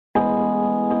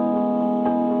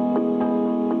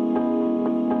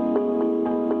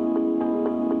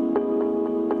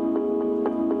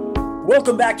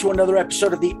Welcome back to another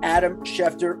episode of the Adam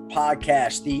Schefter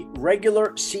Podcast, the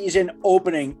regular season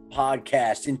opening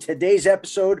podcast. In today's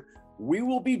episode, we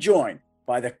will be joined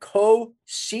by the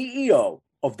co-CEO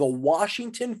of the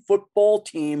Washington football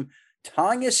team,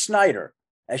 Tanya Snyder,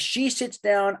 as she sits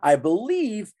down, I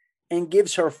believe, and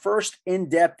gives her first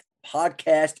in-depth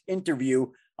podcast interview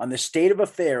on the state of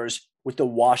affairs with the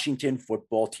Washington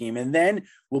football team. And then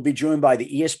we'll be joined by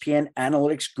the ESPN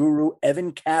analytics guru,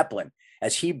 Evan Kaplan,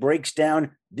 as he breaks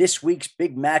down this week's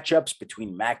big matchups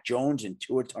between Mac Jones and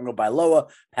Tua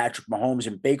Tagovailoa, Patrick Mahomes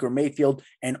and Baker Mayfield,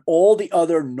 and all the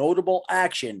other notable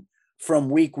action from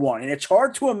week one. And it's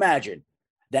hard to imagine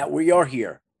that we are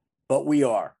here, but we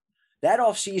are. That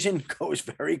offseason goes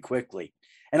very quickly.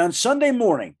 And on Sunday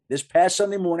morning, this past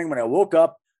Sunday morning, when I woke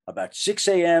up about 6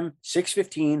 a.m.,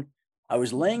 6:15, I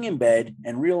was laying in bed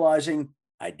and realizing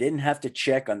I didn't have to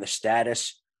check on the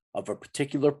status of a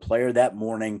particular player that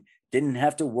morning. Didn't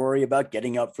have to worry about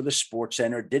getting up for the Sports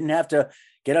Center. Didn't have to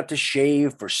get up to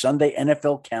shave for Sunday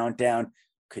NFL Countdown.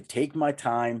 Could take my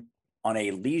time on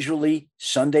a leisurely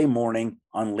Sunday morning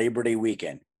on Labor Day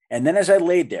weekend. And then as I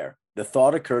laid there, the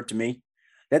thought occurred to me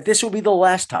that this will be the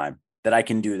last time that I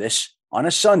can do this on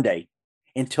a Sunday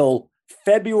until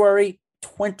February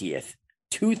 20th,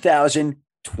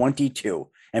 2022.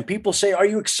 And people say, are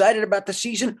you excited about the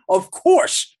season? Of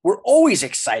course, we're always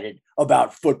excited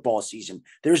about football season.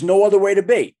 There's no other way to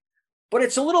be. But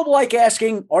it's a little like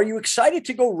asking, are you excited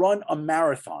to go run a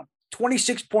marathon,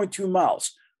 26.2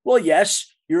 miles? Well,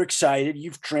 yes, you're excited.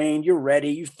 You've trained, you're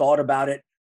ready, you've thought about it.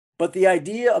 But the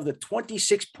idea of the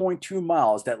 26.2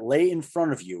 miles that lay in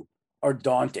front of you are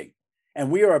daunting.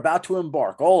 And we are about to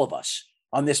embark, all of us,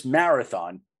 on this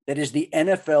marathon that is the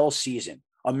NFL season,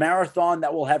 a marathon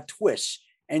that will have twists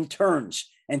and turns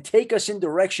and take us in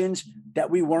directions that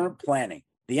we weren't planning.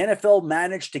 The NFL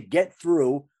managed to get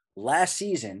through last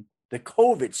season, the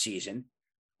COVID season,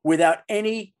 without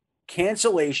any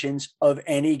cancellations of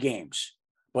any games.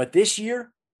 But this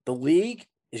year, the league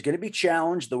is going to be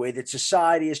challenged the way that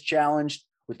society is challenged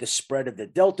with the spread of the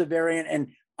Delta variant.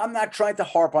 And I'm not trying to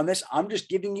harp on this. I'm just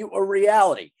giving you a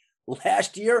reality.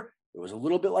 Last year, it was a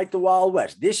little bit like the Wild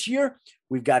West. This year,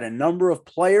 we've got a number of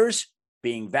players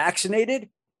being vaccinated,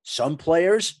 some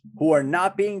players who are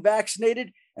not being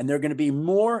vaccinated, and there are going to be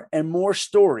more and more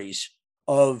stories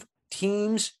of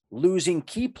teams losing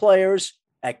key players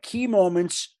at key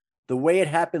moments, the way it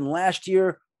happened last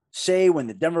year, say when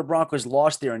the Denver Broncos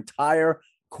lost their entire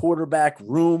quarterback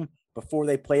room before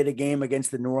they played a game against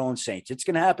the New Orleans Saints. It's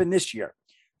going to happen this year.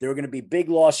 There are going to be big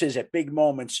losses at big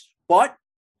moments, but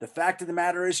the fact of the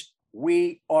matter is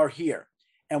we are here.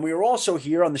 And we are also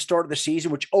here on the start of the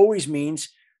season, which always means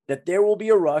that there will be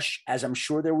a rush, as I'm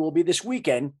sure there will be this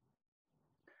weekend,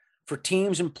 for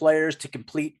teams and players to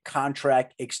complete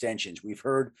contract extensions. We've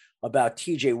heard about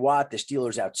TJ Watt, the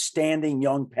Steelers' outstanding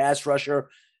young pass rusher,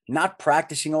 not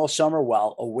practicing all summer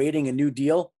while awaiting a new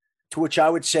deal, to which I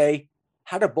would say,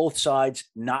 how do both sides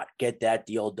not get that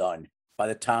deal done by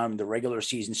the time the regular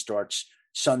season starts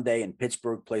Sunday and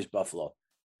Pittsburgh plays Buffalo?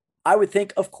 I would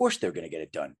think, of course, they're going to get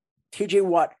it done. TJ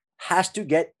Watt has to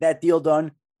get that deal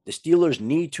done. The Steelers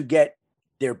need to get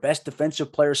their best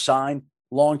defensive player signed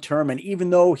long-term. And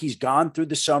even though he's gone through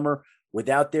the summer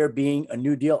without there being a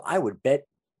new deal, I would bet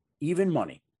even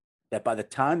money that by the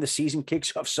time the season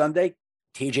kicks off Sunday,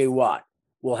 TJ Watt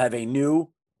will have a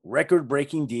new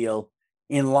record-breaking deal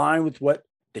in line with what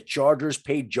the Chargers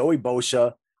paid Joey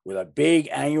Bosa, with a big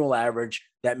annual average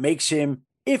that makes him,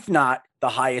 if not the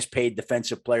highest paid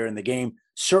defensive player in the game,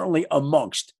 certainly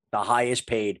amongst the highest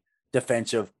paid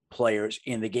defensive players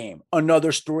in the game.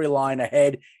 Another storyline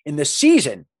ahead in the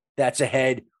season that's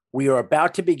ahead. We are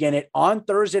about to begin it on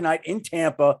Thursday night in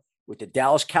Tampa with the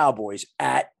Dallas Cowboys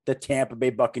at the Tampa Bay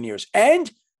Buccaneers.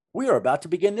 And we are about to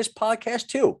begin this podcast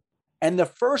too. And the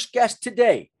first guest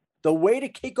today, the way to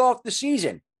kick off the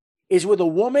season, is with a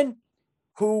woman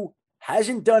who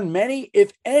hasn't done many,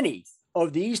 if any,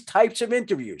 of these types of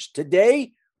interviews.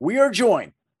 Today, we are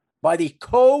joined by the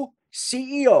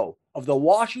co-CEO of the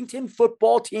Washington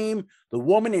football team, the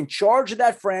woman in charge of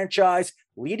that franchise,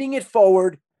 leading it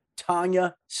forward,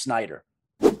 Tanya Snyder.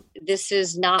 This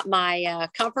is not my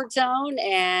comfort zone,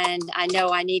 and I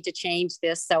know I need to change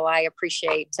this. So I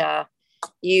appreciate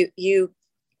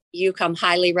you come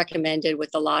highly recommended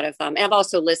with a lot of and I've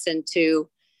also listened to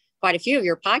quite a few of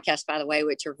your podcasts, by the way,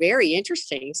 which are very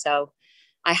interesting. So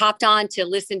I hopped on to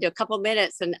listen to a couple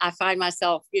minutes, and I find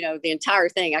myself, the entire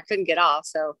thing, I couldn't get off.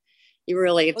 So you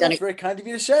really have done it. That's very kind of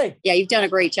you to say. Yeah, you've done a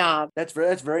great job. That's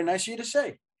very nice of you to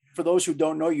say. For those who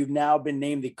don't know, you've now been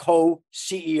named the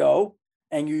co-CEO,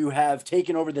 and you have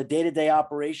taken over the day-to-day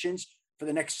operations for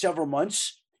the next several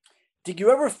months. Did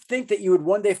you ever think that you would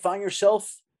one day find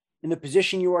yourself in the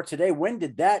position you are today? When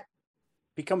did that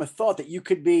become a thought that you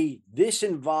could be this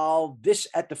involved, this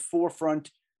at the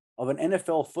forefront of an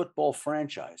NFL football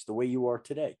franchise the way you are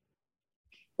today?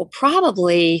 Well,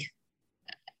 probably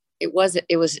it was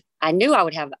I knew I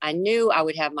would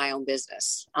have my own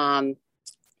business. And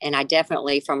I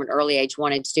definitely from an early age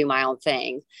wanted to do my own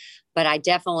thing, but I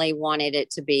definitely wanted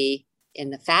it to be in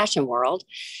the fashion world,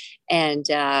 and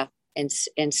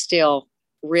and still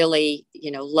really,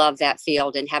 love that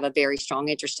field and have a very strong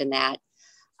interest in that.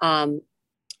 Um,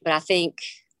 but I think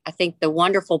the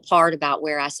wonderful part about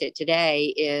where I sit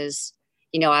today is,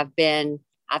 I've been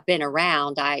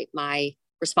around. My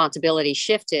responsibility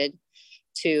shifted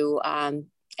to,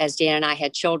 as Dan and I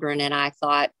had children, and I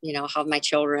thought, I'll have my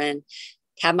children,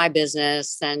 have my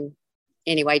business, and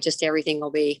anyway, just everything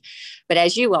will be. But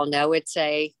as you well know, it's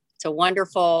a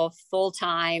wonderful full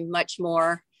time, much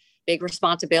more big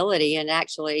responsibility, and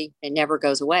actually it never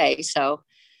goes away. So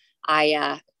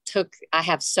I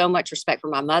have so much respect for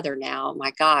my mother now.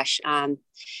 My gosh. And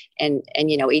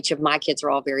each of my kids are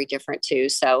all very different too.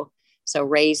 So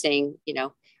raising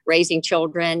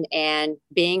children and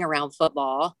being around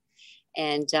football,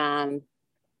 and,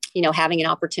 having an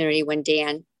opportunity when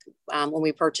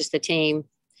we purchased the team,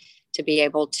 to be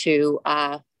able to,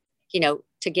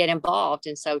 to get involved.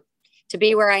 And so to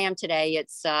be where I am today,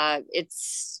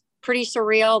 it's pretty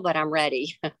surreal, but I'm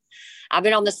ready. I've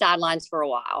been on the sidelines for a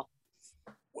while.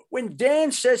 When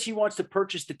Dan says he wants to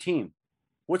purchase the team,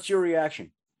 what's your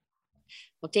reaction?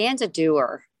 Well, Dan's a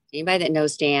doer. Anybody that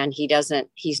knows Dan,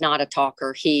 he's not a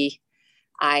talker.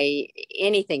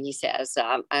 Anything he says,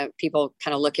 people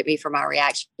kind of look at me for my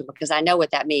reaction, because I know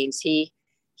what that means. He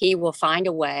will find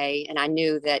a way. And I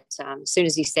knew that as soon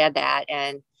as he said that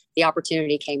and the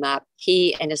opportunity came up,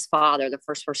 he and his father, the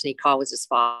first person he called was his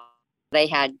father. They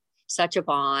had such a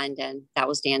bond, and that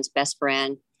was Dan's best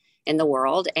friend in the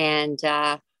world. And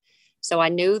so I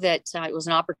knew that it was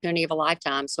an opportunity of a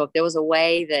lifetime. So if there was a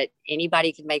way that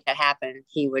anybody could make that happen,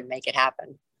 he would make it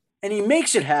happen. And he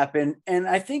makes it happen. And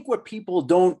I think what people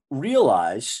don't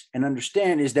realize and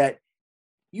understand is that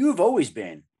you've always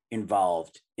been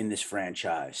involved in this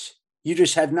franchise. You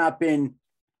just have not been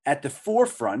at the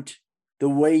forefront the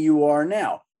way you are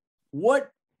now.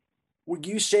 What would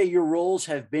you say your roles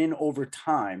have been over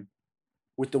time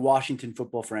with the Washington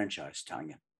football franchise,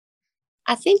 Tanya?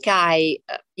 I think I,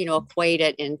 equate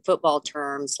it in football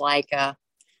terms like, I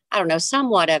don't know,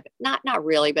 somewhat of, not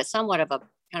really, but somewhat of a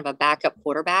kind of a backup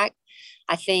quarterback.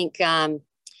 I think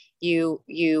you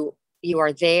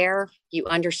are there, you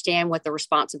understand what the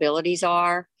responsibilities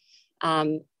are.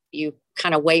 You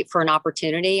kind of wait for an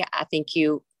opportunity. I think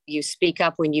you speak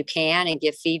up when you can and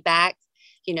give feedback,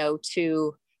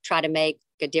 to try to make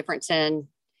a difference in,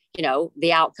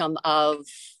 the outcome of,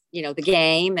 the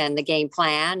game and the game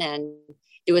plan, and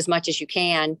do as much as you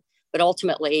can. But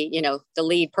ultimately, the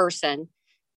lead person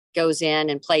goes in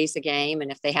and plays the game.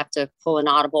 And if they have to pull an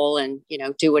audible and,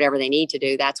 do whatever they need to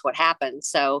do, that's what happens.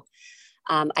 So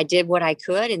I did what I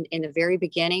could. In the very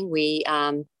beginning, we,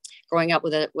 growing up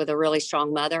with a really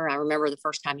strong mother, I remember the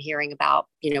first time hearing about,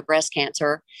 breast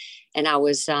cancer, and I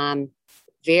was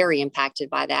very impacted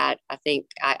by that. I think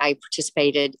I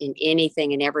participated in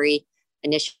anything and every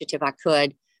initiative I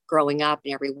could growing up,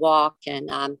 in every walk.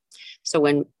 And so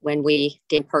when we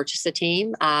did purchase the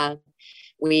team, I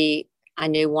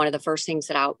knew one of the first things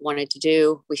that I wanted to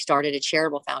do. We started a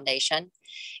charitable foundation,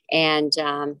 and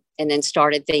then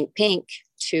started Think Pink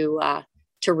to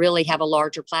really have a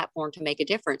larger platform to make a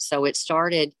difference. So it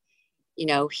started,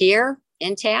 here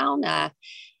in town,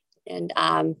 and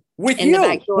with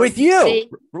you,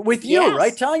 yes,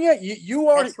 right, Tanya? You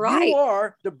are that's right. You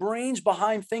are the brains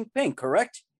behind Think Pink,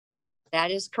 correct? That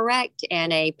is correct.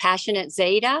 And a passionate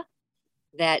Zeta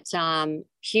that's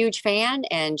huge fan,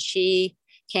 and she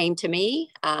came to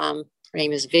me. Her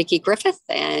name is Vicki Griffith,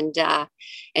 and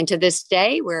to this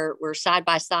day we're side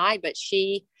by side. But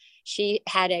she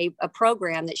had a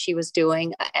program that she was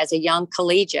doing as a young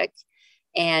collegiate,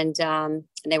 and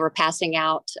they were passing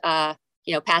out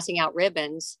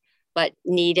ribbons, but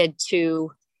needed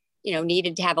to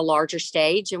have a larger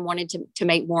stage and wanted to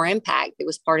make more impact. It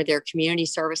was part of their community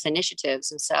service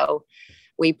initiatives. And so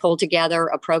we pulled together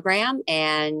a program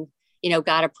and,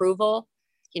 got approval,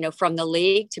 from the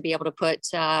league to be able to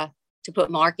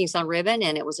put markings on ribbon.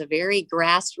 And it was a very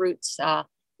grassroots,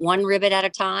 one ribbon at a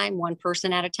time, one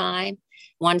person at a time,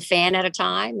 one fan at a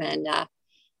time. And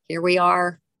here we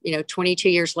are, 22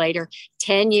 years later.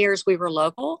 10 years we were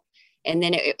local, and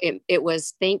then it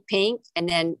was Think Pink. And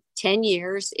then 10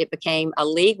 years, it became a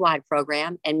league-wide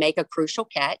program and Make a Crucial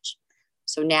Catch.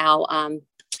 So now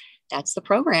that's the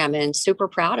program, and super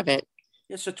proud of it.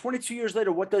 Yeah. So 22 years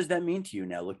later, what does that mean to you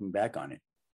now, looking back on it?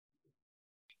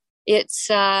 It's,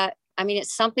 I mean,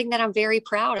 it's something that I'm very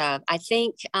proud of. I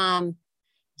think,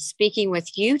 speaking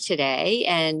with you today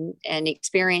and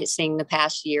experiencing the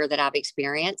past year that I've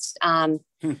experienced, I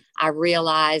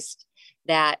realized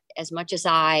that as much as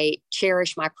I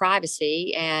cherish my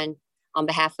privacy and on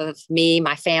behalf of me,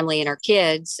 my family, and our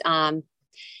kids,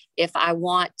 if I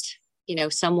want,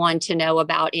 someone to know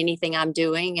about anything I'm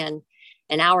doing and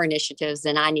our initiatives,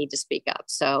 then I need to speak up.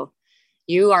 So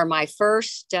you are my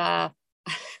first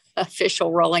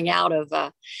official rolling out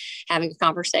of having a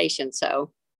conversation.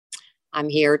 So I'm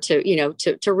here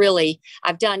to really,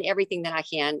 I've done everything that I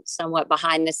can somewhat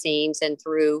behind the scenes and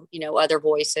through, other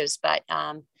voices, but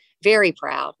very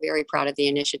proud of the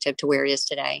initiative to where it is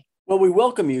today. Well, we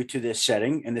welcome you to this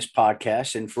setting and this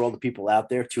podcast, and for all the people out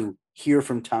there to hear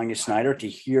from Tanya Snyder, to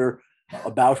hear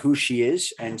about who she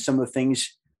is and some of the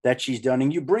things that she's done.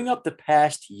 And you bring up the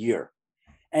past year,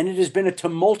 and it has been a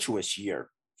tumultuous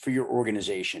year for your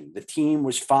organization. The team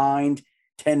was fined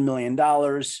 $10 million.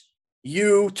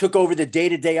 You took over the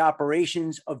day-to-day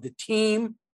operations of the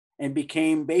team and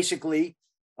became basically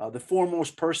the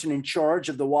foremost person in charge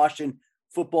of the Washington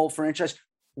football franchise.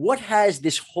 What has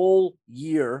this whole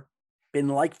year been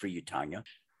like for you, Tanya?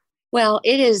 Well,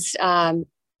 it is,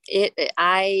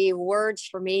 words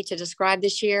for me to describe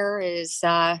this year is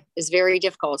very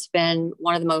difficult. It's been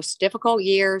one of the most difficult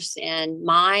years in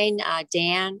mine,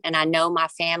 Dan, and I know my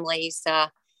family's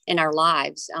in our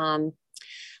lives.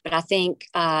 But I think,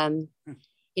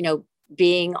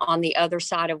 being on the other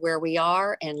side of where we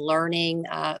are and learning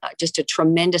just a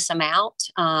tremendous amount.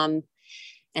 And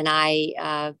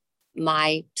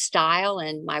my style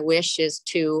and my wish is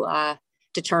to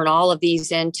turn all of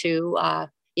these into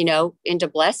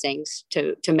blessings,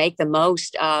 to make the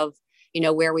most of,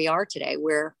 where we are today.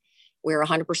 We're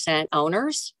 100%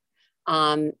 owners.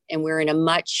 And we're in a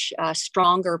much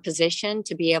stronger position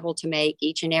to be able to make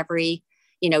each and every,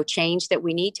 change that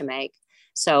we need to make.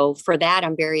 So for that,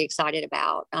 I'm very excited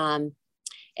about. And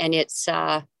it's,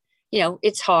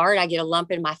 it's hard. I get a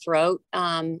lump in my throat.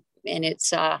 And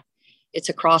it's a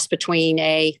cross between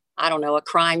a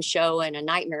crime show and a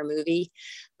nightmare movie.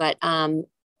 But I'm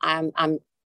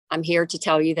here to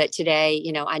tell you that today,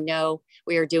 I know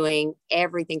we are doing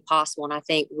everything possible. And I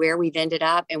think where we've ended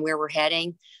up and where we're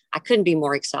heading, I couldn't be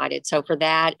more excited. So for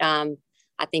that, I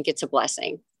think it's a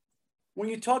blessing. When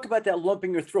you talk about that lump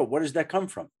in your throat, where does that come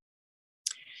from?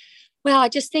 Well, I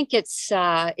just think it's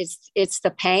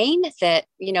the pain that,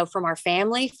 from our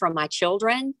family, from my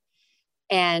children,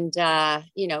 and,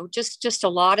 just a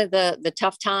lot of the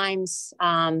tough times,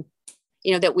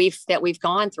 that we've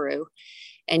gone through.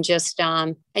 And just,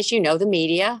 as the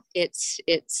media, it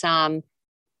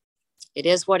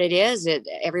is what it is.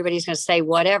 Everybody's going to say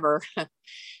whatever.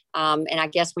 And I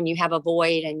guess when you have a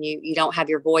void and you don't have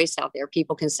your voice out there,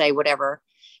 people can say whatever.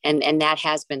 And that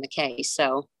has been the case.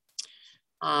 So,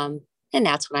 and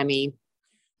that's what I mean.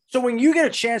 So when you get a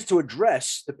chance to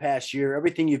address the past year,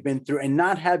 everything you've been through, and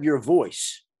not have your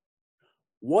voice,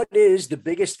 what is the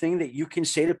biggest thing that you can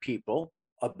say to people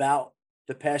about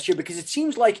the past year? Because it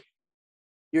seems like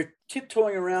you're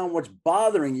tiptoeing around what's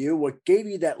bothering you, what gave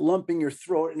you that lump in your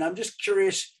throat. And I'm just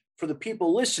curious for the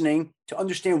people listening to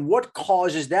understand what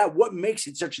causes that, what makes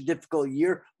it such a difficult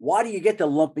year. Why do you get the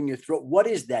lump in your throat? What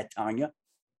is that, Tanya?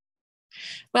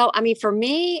 Well, I mean, for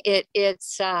me,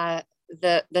 it's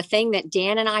the thing that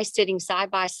Dan and I sitting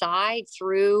side by side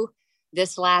through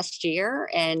this last year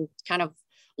and kind of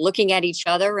looking at each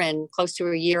other, and close to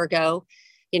a year ago,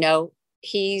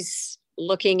 he's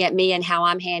looking at me and how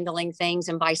I'm handling things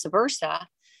and vice versa.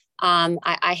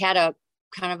 I had a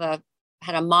kind of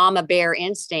had a mama bear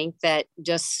instinct that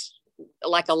just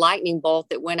like a lightning bolt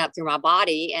that went up through my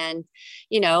body. And,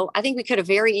 I think we could have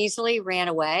very easily ran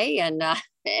away and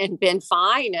been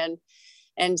fine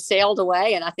and sailed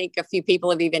away. And I think a few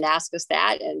people have even asked us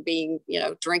that, and being,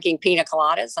 drinking pina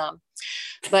coladas.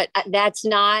 But that's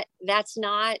not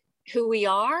who we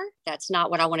are. That's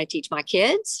not what I want to teach my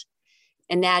kids.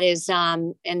 And that is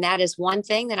one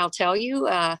thing that I'll tell you,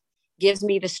 gives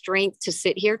me the strength to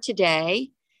sit here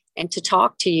today and to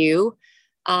talk to you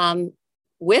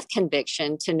with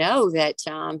conviction, to know that,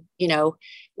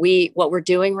 what we're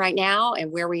doing right now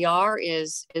and where we are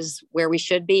is where we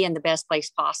should be, in the best place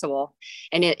possible.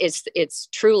 And it's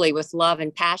truly with love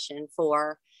and passion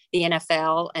for the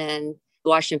NFL and the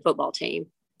Washington football team.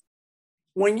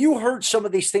 When you heard some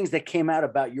of these things that came out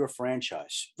about your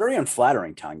franchise, very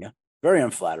unflattering, Tanya, very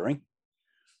unflattering.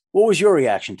 What was your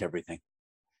reaction to everything?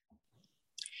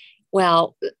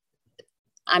 Well,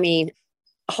 I mean,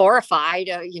 horrified,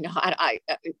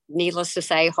 needless to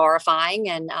say, horrifying.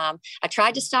 And I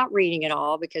tried to stop reading it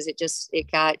all because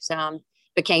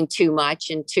became too much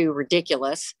and too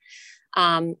ridiculous.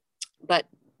 But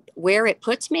where it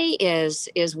puts me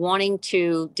is wanting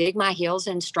to dig my heels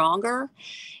in stronger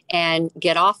and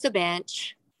get off the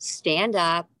bench, stand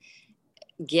up,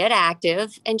 get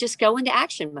active, and just go into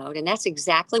action mode. And that's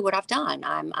exactly what I've done.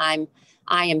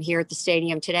 I am here at the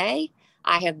stadium today.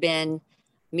 I have been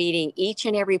meeting each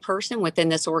and every person within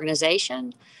this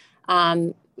organization.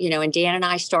 And Dan and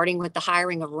I, starting with the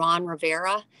hiring of Ron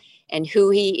Rivera and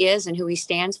who he is and who he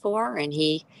stands for, and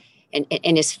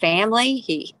his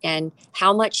family, and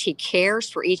how much he cares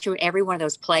for each and every one of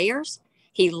those players.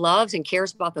 He loves and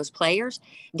cares about those players.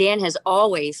 Dan has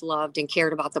always loved and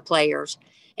cared about the players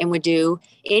and would do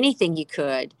anything he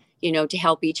could, to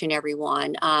help each and every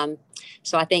one.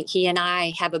 So I think he and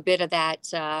I have a bit of that,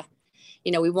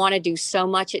 we want to do so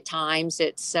much at times.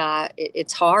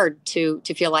 It's hard to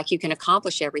feel like you can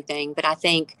accomplish everything. But I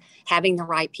think having the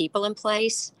right people in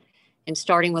place and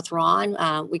starting with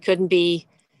Ron, we couldn't be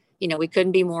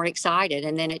more excited.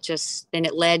 And then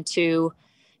it led to,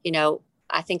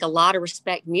 I think a lot of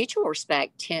respect, mutual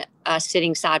respect,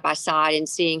 sitting side by side and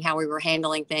seeing how we were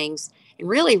handling things and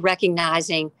really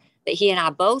recognizing that he and I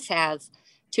both have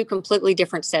two completely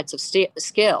different sets of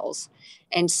skills.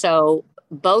 And so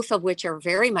both of which are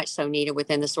very much so needed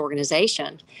within this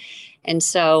organization. And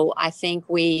so I think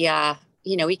we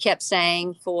kept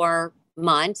saying for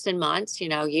months and months,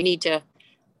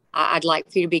 I'd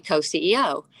like for you to be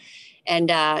co-CEO. And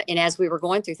as we were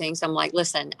going through things, I'm like,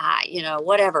 listen,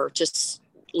 whatever, just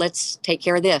let's take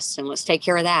care of this and let's take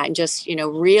care of that. And just,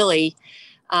 really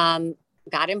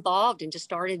got involved and just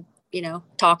started,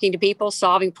 talking to people,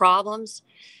 solving problems,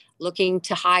 looking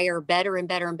to hire better and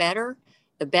better and better,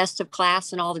 the best of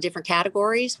class in all the different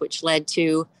categories, which led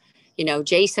to,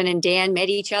 Jason and Dan met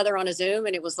each other on a Zoom.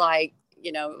 And it was like,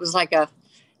 it was like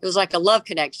a love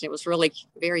connection. It was really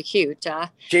very cute.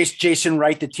 Jason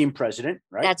Wright, the team president,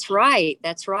 right? That's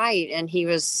right. And he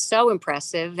was so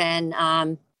impressive.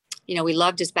 And, we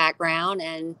loved his background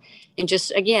and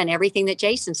just, again, everything that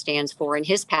Jason stands for and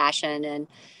his passion. And,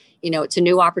 it's a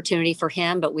new opportunity for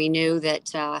him, but we knew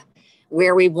that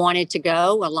where we wanted to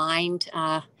go aligned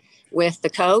with the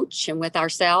coach and with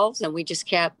ourselves. And we just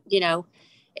kept,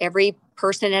 every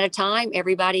person at a time,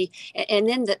 everybody. And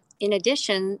then in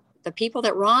addition, the people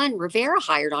that Ron Rivera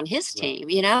hired on his team,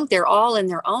 they're all in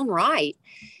their own right.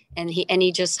 And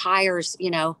he just hires,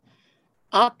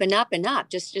 up and up and up,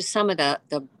 just some of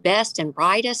the best and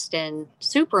brightest and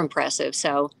super impressive.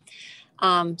 So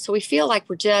we feel like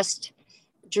we're just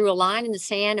drew a line in the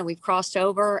sand and we've crossed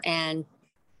over and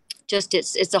just,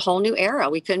 it's a whole new era.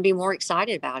 We couldn't be more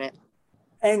excited about it.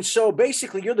 And so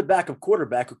basically you're the backup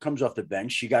quarterback who comes off the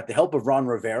bench. You got the help of Ron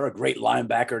Rivera, a great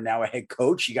linebacker, now a head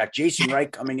coach. You got Jason Wright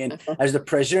coming in as the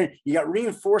president. You got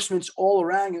reinforcements all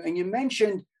around you. And you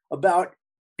mentioned about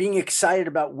being excited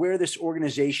about where this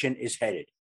organization is headed.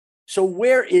 So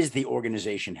where is the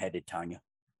organization headed, Tanya?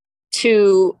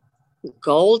 To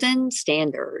golden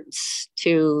standards,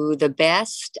 to the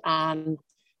best.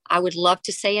 I would love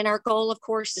to say, and our goal, of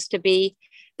course, is to be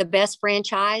the best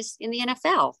franchise in the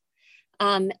NFL.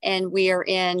 And we are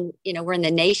we're in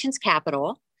the nation's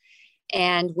capital,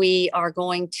 and we are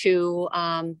going to,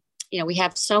 we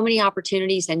have so many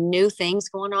opportunities and new things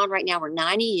going on right now. We're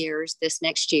 90 years this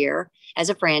next year as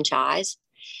a franchise,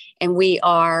 and we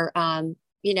are,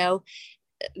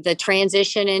 the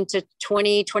transition into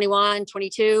 2021,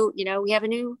 22, we have a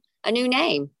new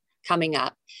name coming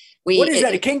up. What is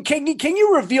that? Can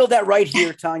you reveal that right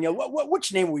here, Tanya?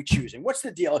 Which name are we choosing? What's the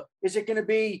deal? Is it going to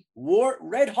be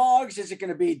Red Hogs? Is it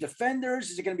going to be Defenders?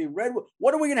 Is it going to be Red?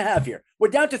 What are we going to have here? We're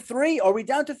down to 3. Are we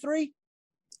down to 3?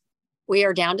 We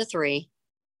are down to 3.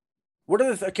 What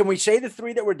are can we say the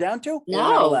 3 that we're down to? No. We're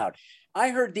not allowed. I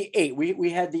heard the 8.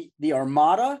 We had the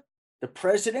Armada, the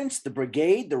Presidents, the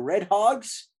Brigade, the Red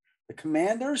Hogs, the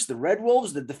Commanders, the Red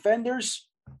Wolves, the Defenders,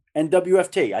 and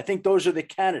WFT. I think those are the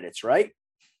candidates, right?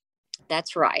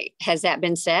 That's right. Has that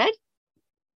been said?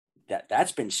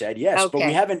 That's been said, yes. Okay.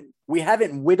 But we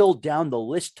haven't whittled down the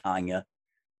list, Tanya,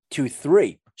 to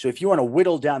 3. So if you want to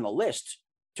whittle down the list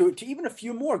to even a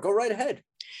few more, go right ahead.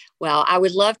 Well, I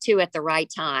would love to at the right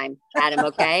time, Adam.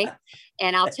 Okay.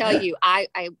 And I'll tell you, I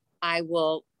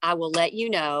will let you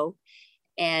know.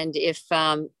 And if,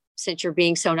 since you're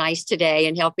being so nice today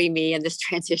and helping me in this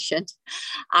transition,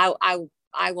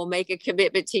 I will make a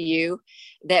commitment to you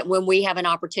that when we have an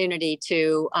opportunity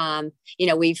to,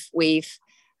 we've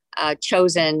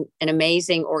chosen an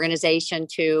amazing organization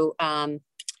to,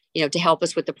 to help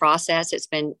us with the process. It's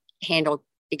been handled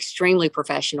extremely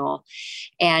professional.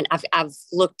 And I've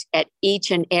looked at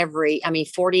each and every,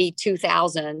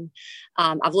 42,000.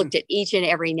 I've looked at each and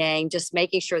every name, just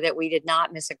making sure that we did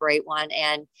not miss a great one.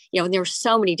 And, there were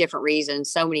so many different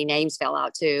reasons, so many names fell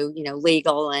out too,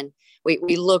 legal. And we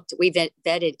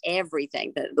vetted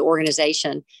everything that the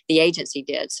organization, the agency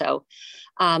did. So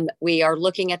we are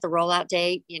looking at the rollout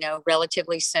date,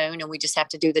 relatively soon, and we just have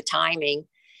to do the timing,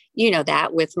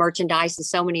 that with merchandise and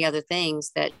so many other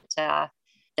things that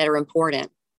are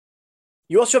important.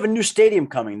 You also have a new stadium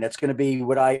coming. That's going to be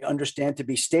what I understand to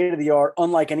be state of the art,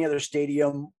 unlike any other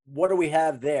stadium. What do we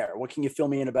have there? What can you fill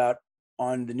me in about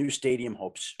on the new stadium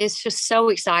hopes? It's just so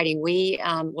exciting.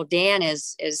 Dan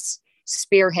is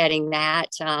spearheading that.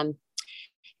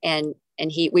 And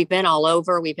we've been all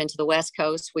over. We've been to the West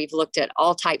Coast. We've looked at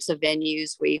all types of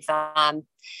venues. We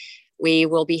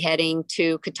will be heading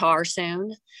to Qatar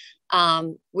soon.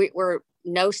 We're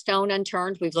no stone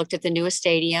unturned. We've looked at the newest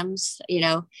stadiums,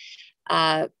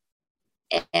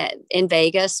 in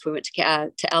Vegas. We went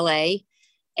to LA,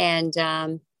 and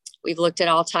we've looked at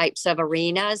all types of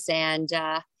arenas, and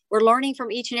we're learning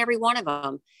from each and every one of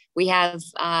them. We have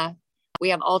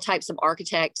all types of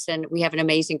architects, and we have an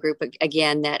amazing group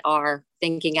again that are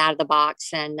thinking out of the box.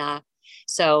 And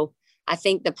so I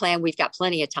think the plan, we've got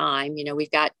plenty of time.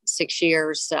 We've got 6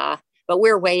 years, but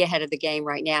we're way ahead of the game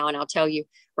right now. And I'll tell you,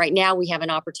 right now we have an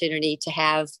opportunity to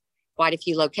have quite a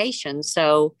few locations.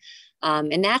 So,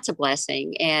 and that's a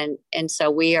blessing. And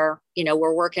so we are,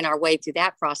 we're working our way through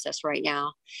that process right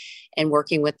now, and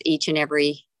working with each and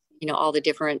every, all the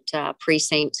different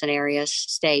precincts and areas,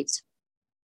 states.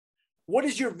 What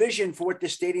is your vision for what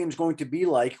this stadium is going to be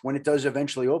like when it does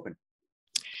eventually open?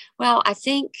 Well, I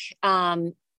think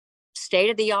state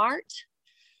of the art.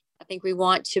 I think we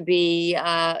want to be,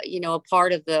 a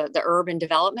part of the urban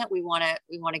development. We want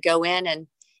to go in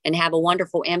and have a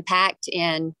wonderful impact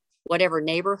in whatever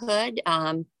neighborhood.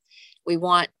 We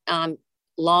want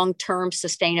long-term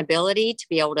sustainability to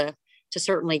be able to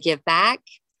certainly give back.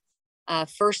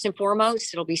 First and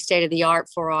foremost, it'll be state of the art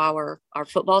for our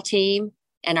football team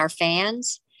and our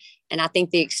fans. And I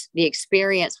think the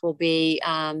experience will be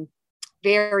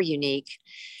very unique.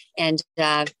 And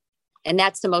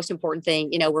that's the most important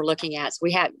thing, we're looking at. So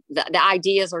we have the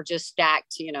ideas are just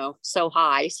stacked, so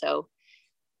high. So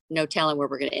no telling where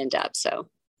we're going to end up.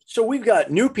 So we've got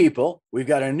new people, we've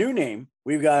got a new name,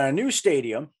 we've got a new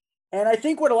stadium. And I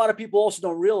think what a lot of people also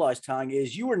don't realize, Tanya,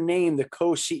 is you were named the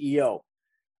co-CEO.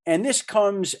 And this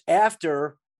comes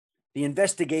after the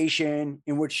investigation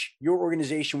in which your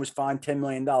organization was fined $10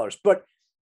 million. But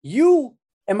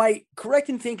am I correct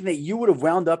in thinking that you would have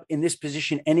wound up in this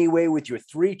position anyway with your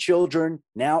 3 children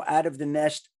now out of the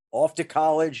nest, off to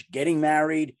college, getting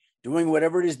married, doing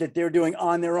whatever it is that they're doing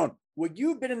on their own? Would you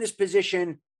have been in this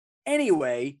position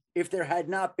anyway if there had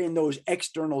not been those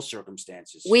external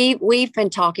circumstances? We've been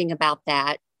talking about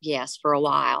that, yes, for a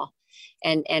while.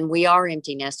 And we are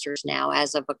empty nesters now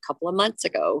as of a couple of months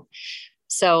ago.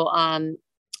 So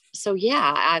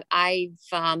yeah, I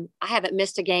haven't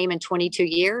missed a game in 22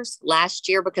 years. Last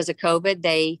year, because of COVID,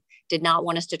 they did not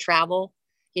want us to travel,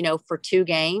 for 2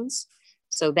 games.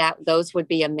 So those would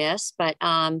be a miss. But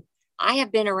I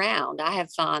have been around.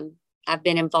 I've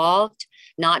been involved,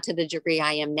 not to the degree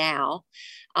I am now.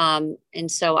 And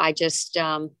so I just,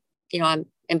 I'm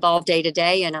involved day to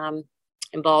day, and I'm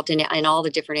involved in all the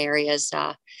different areas,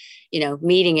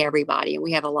 meeting everybody. And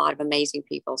we have a lot of amazing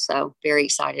people. So very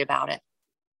excited about it.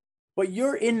 But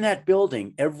you're in that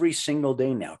building every single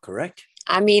day now, correct?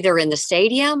 I'm either in the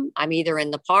stadium, I'm either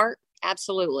in the park.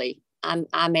 Absolutely. I'm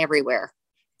everywhere.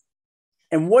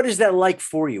 And what is that like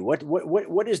for you?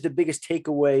 What is the biggest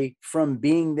takeaway from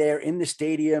being there in the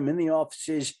stadium, in the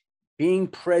offices, being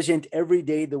present every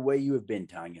day the way you have been,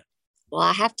 Tanya? Well,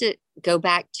 I have to go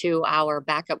back to our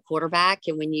backup quarterback.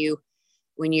 And when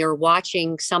you're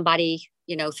watching somebody,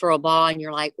 throw a ball and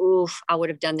you're like, oof, I would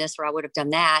have done this or I would have done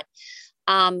that.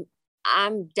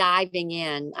 I'm diving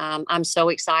in. I'm so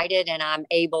excited, and I'm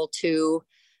able to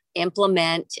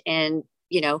implement and,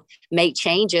 make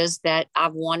changes that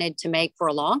I've wanted to make for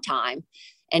a long time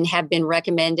and have been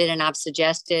recommended, and I've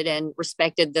suggested and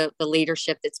respected the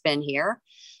leadership that's been here.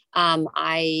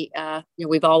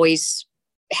 We've always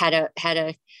had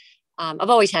I've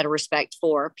always had a respect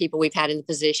for people we've had in the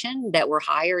position that were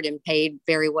hired and paid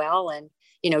very well, and,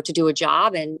 to do a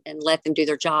job and let them do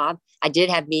their job. I did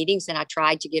have meetings, and I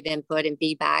tried to give input and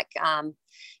feedback,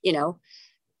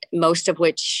 most of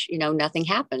which, nothing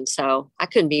happened. So I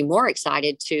couldn't be more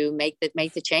excited to make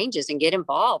the changes and get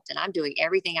involved. And I'm doing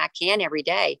everything I can every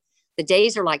day. The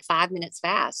days are like 5 minutes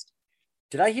fast.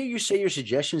 Did I hear you say your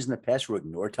suggestions in the past were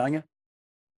ignored, Tanya?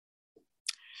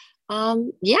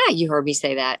 Yeah, you heard me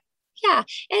say that. Yeah.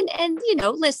 And,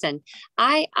 listen,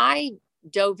 I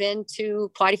dove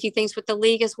into quite a few things with the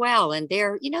league as well. And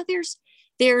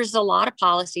there's a lot of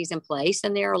policies in place,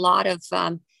 and there are a lot of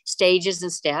stages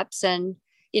and steps, and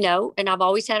I've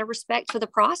always had a respect for the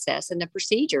process and the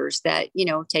procedures that,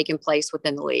 taken place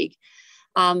within the league,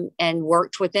 and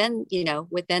worked within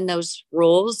those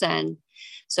rules. And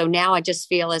so now I just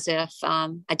feel as if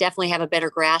I definitely have a better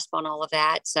grasp on all of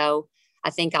that. So I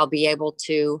think I'll be able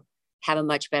to have a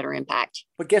much better impact.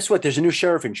 But guess what? There's a new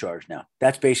sheriff in charge now.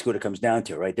 That's basically what it comes down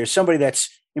to, right? There's somebody that's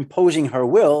imposing her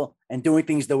will and doing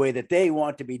things the way that they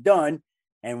want to be done.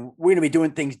 And we're going to be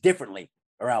doing things differently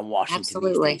around Washington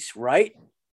Absolutely. these days, right?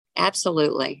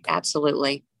 Absolutely.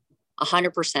 Absolutely.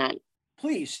 100%.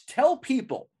 Please tell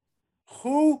people,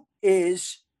 who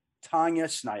is Tanya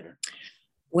Snyder?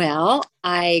 Well,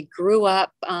 I grew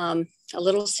up a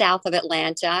little south of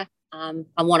Atlanta. I'm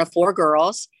one of four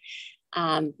girls.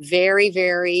 Very,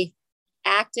 very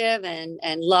active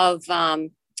and love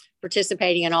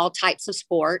participating in all types of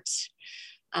sports.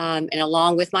 And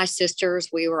along with my sisters,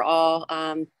 we were all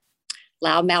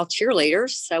loudmouth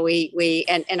cheerleaders. So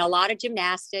and a lot of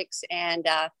gymnastics. And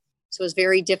so it was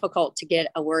very difficult to get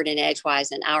a word in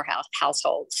edgewise in our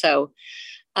household. So,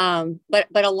 but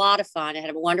a lot of fun. I had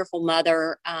a wonderful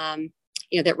mother,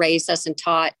 that raised us and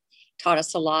taught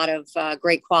us a lot of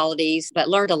great qualities, but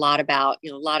learned a lot about, a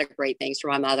lot of great things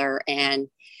from my mother, and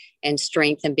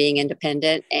strength and being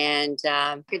independent, and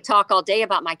could talk all day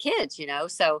about my kids,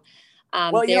 so.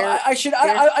 Well, I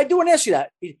do want to ask you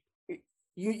that.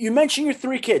 You mentioned your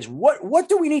three kids. What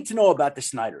do we need to know about the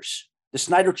Snyders, the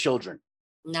Snyder children?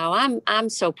 No, I'm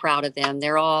so proud of them.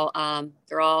 They're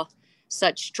all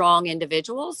such strong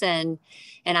individuals. And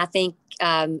I think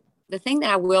the thing that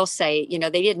I will say, they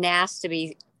didn't ask to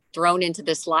be thrown into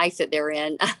this life that they're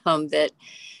in, that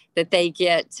they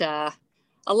get a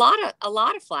lot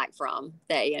of flack from,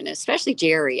 and especially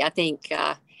Jerry. I think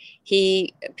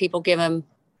people give him,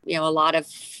 a lot of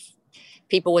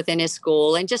people within his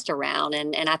school and just around.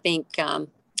 And I think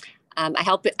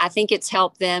I think it's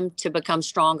helped them to become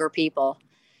stronger people.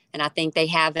 And I think they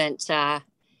haven't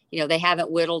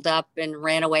whittled up and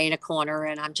ran away in a corner.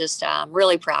 And I'm just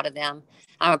really proud of them.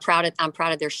 I'm proud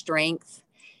of their strength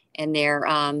and their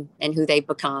and who they've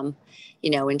become,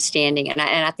 in standing. And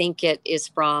I think it is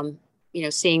from,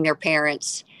 seeing their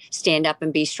parents stand up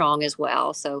and be strong as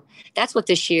well. So that's what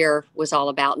this year was all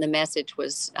about. And the message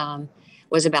was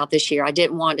about this year. I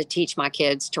didn't want to teach my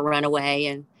kids to run away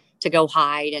and to go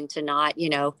hide and to not,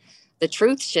 the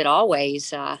truth should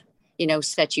always,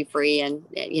 set you free,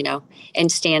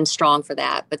 and stand strong for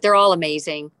that. But they're all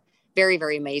amazing, very,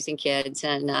 very amazing kids,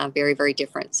 and very, very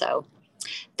different. So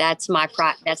that's my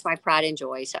pride. That's my pride and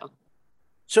joy.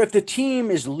 So if the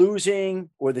team is losing,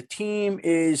 or the team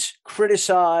is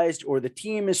criticized, or the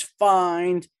team is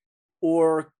fined,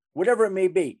 or whatever it may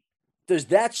be, does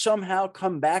that somehow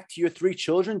come back to your three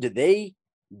children? Do they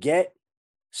get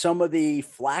some of the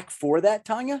flack for that,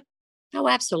 Tanya? Oh,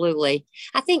 absolutely.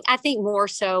 I think more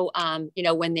so,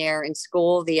 when they're in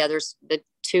school, the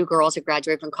two girls have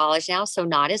graduated from college now, so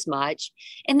not as much,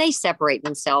 and they separate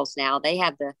themselves now. They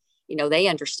have they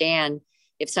understand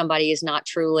if somebody is not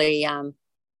truly,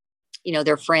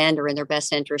 their friend or in their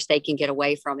best interest, they can get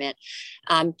away from it.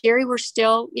 Jerry, we're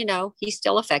still, he's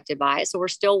still affected by it. So we're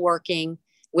still working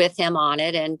with him on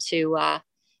it, and to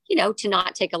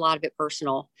not take a lot of it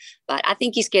personal. But I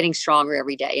think he's getting stronger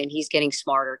every day, and he's getting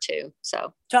smarter too.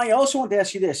 So, Tanya, I also want to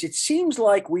ask you this. It seems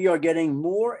like we are getting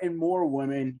more and more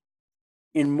women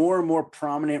in more and more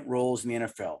prominent roles in the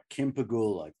NFL. Kim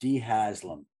Pegula, Dee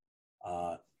Haslam,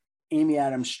 Amy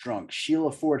Adams-Strunk,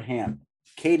 Sheila Ford-Ham,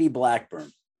 Katie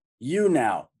Blackburn. You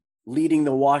now leading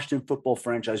the Washington football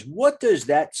franchise. What does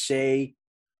that say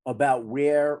about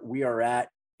where we are at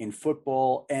in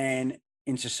football and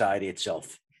in society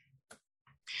itself?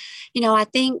 I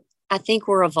think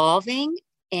we're evolving,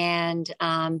 and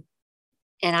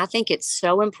I think it's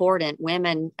so important,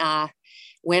 women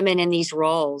in these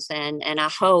roles, and I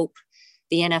hope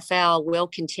the NFL will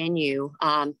continue.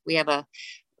 We have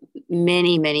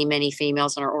many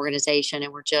females in our organization,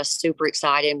 and we're just super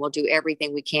excited, and we'll do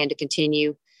everything we can to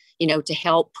continue, to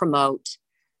help promote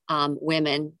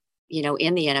women,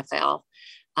 in the NFL.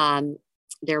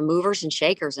 They're movers and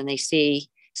shakers, and they see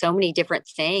so many different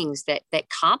things that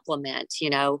complement,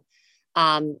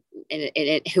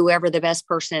 whoever the best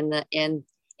person in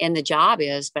the job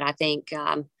is. But I think,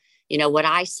 what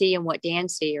I see and what Dan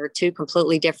see are two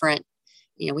completely different.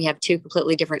 We have two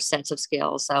completely different sets of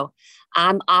skills. So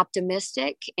I'm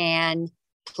optimistic and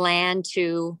plan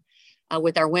to,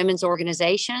 with our women's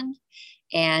organization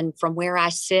And from where I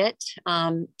sit,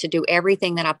 to do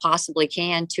everything that I possibly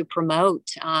can to promote,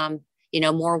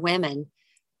 more women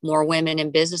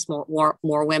in business, more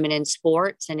women in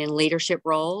sports and in leadership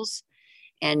roles,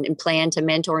 and plan to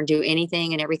mentor and do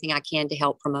anything and everything I can to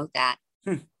help promote that.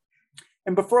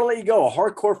 And before I let you go, a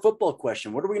hardcore football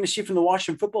question. What are we going to see from the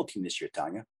Washington football team this year,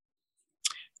 Tanya?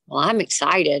 Well, I'm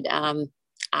excited. I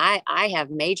have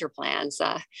major plans.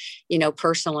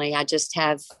 Personally, I just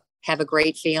have a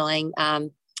great feeling.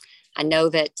 I know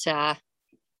that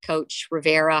Coach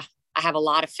Rivera, I have a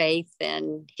lot of faith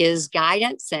in his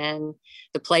guidance and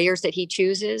the players that he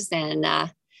chooses. And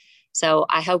so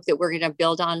I hope that we're going to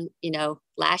build on,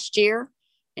 last year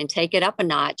and take it up a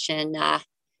notch and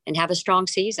have a strong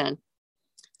season.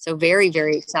 So very,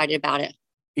 very excited about it.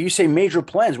 You say major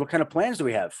plans. What kind of plans do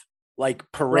we have? Like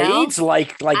parades? Well,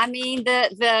 like I mean,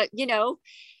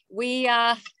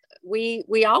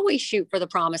 we always shoot for the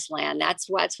promised land. That's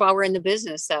why we're in the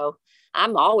business. So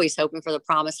I'm always hoping for the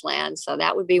promised land. So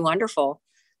that would be wonderful.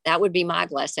 That would be my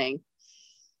blessing.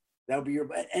 That would be your,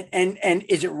 and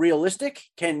is it realistic?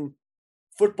 Can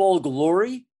football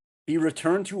glory be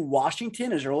returned to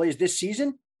Washington as early as this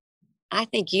season? I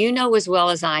think you know as well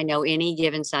as I know, any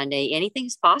given Sunday,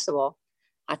 anything's possible.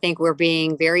 I think we're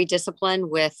being very disciplined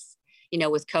with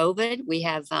COVID. We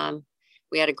had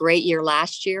a great year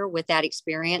last year with that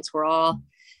experience. We're all,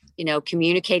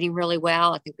 communicating really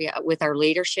well. I think with our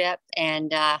leadership and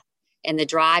the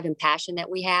drive and passion that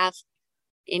we have,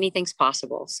 anything's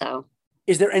possible. So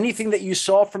is there anything that you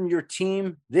saw from your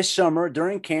team this summer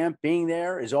during camp, being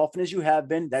there as often as you have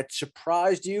been, that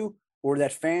surprised you or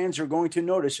that fans are going to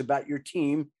notice about your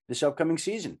team this upcoming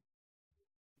season?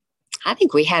 I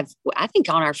think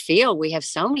on our field, we have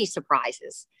so many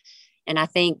surprises. And I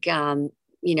think,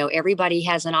 everybody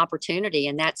has an opportunity,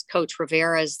 and that's Coach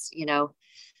Rivera's, I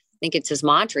think it's his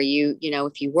mantra.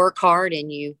 If you work hard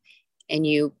and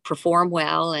you perform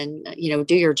well and,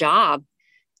 do your job,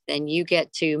 then you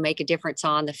get to make a difference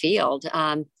on the field.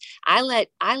 I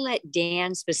let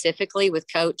Dan specifically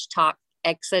with Coach talk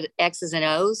X's and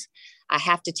O's. I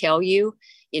have to tell you,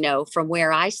 from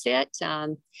where I sit,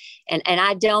 and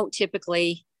I don't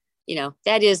typically,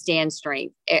 that is Dan's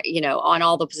strength, on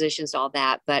all the positions, all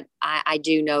that. But I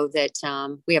do know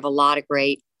that we have a lot of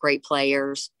great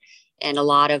players and a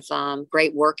lot of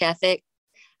great work ethic.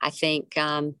 I think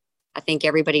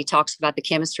everybody talks about the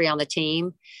chemistry on the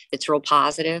team. It's real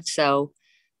positive. So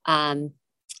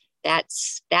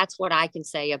that's what I can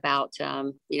say about,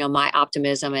 my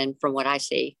optimism and from what I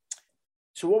see.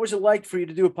 So what was it like for you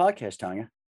to do a podcast, Tanya?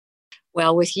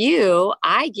 Well, with you,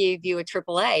 I gave you a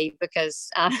AAA because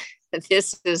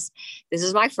this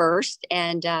is my first,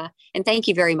 and thank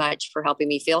you very much for helping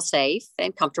me feel safe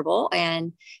and comfortable,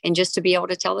 and just to be able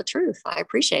to tell the truth. I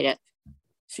appreciate it.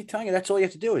 See, Tanya, that's all you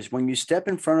have to do is when you step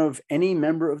in front of any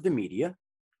member of the media,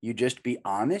 you just be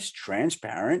honest,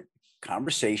 transparent,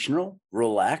 conversational,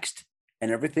 relaxed,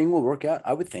 and everything will work out,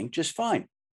 I would think, just fine,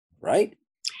 right?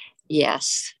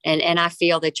 Yes. And I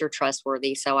feel that you're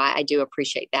trustworthy. So I do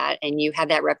appreciate that. And you have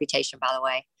that reputation, by the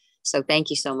way. So thank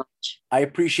you so much. I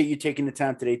appreciate you taking the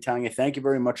time today, Tanya. Thank you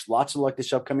very much. Lots of luck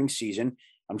this upcoming season.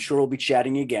 I'm sure we'll be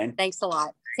chatting again. Thanks a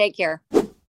lot. Take care.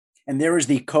 And there is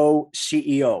the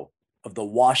co-CEO of the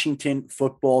Washington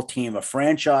football team, a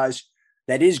franchise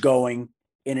that is going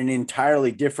in an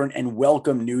entirely different and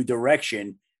welcome new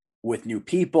direction with new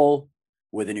people,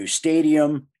 with a new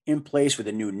stadium in place, with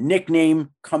a new nickname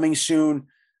coming soon.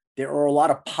 There are a lot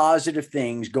of positive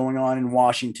things going on in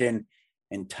Washington,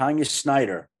 and Tanya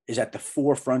Snyder is at the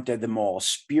forefront of them all,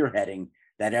 spearheading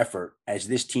that effort as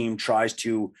this team tries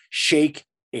to shake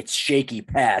its shaky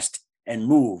past and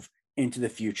move into the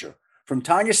future. From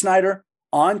Tanya Snyder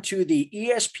on to the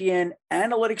ESPN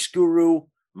analytics guru,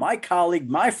 my colleague,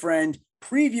 my friend,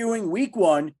 previewing week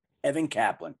 1, Evan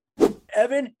Kaplan.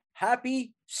 Evan,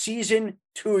 happy season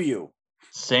to you.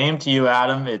 Same to you,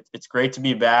 Adam. It's great to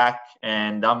be back,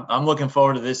 and I'm looking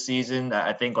forward to this season.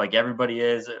 I think like everybody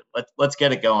is. Let's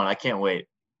get it going. I can't wait.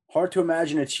 Hard to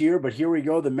imagine it's here, but here we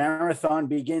go. The marathon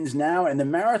begins now, and the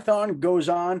marathon goes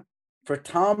on for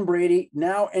Tom Brady,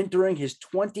 now entering his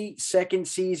 22nd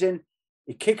season.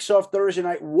 It kicks off Thursday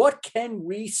night. What can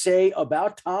we say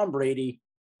about Tom Brady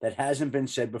that hasn't been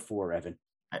said before, Evan?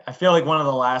 I feel like one of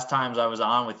the last times I was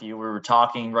on with you, we were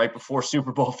talking right before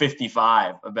Super Bowl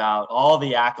 55 about all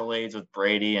the accolades with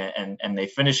Brady, and they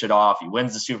finish it off. He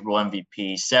wins the Super Bowl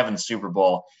MVP, 7th Super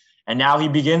Bowl, and now he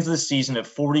begins the season at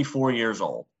 44 years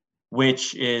old,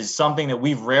 which is something that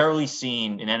we've rarely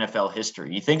seen in NFL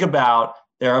history. You think about,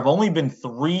 there have only been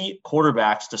 3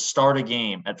 quarterbacks to start a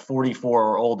game at 44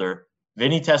 or older: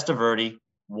 Vinny Testaverde,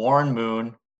 Warren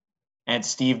Moon, and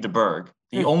Steve DeBerg.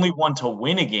 The only one to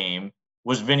win a game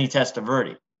was Vinny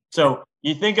Testaverde. So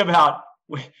you think about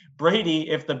Brady,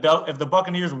 if the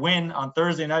Buccaneers win on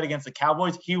Thursday night against the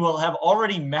Cowboys, he will have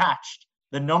already matched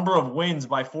the number of wins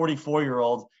by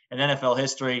 44-year-olds in NFL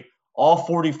history. All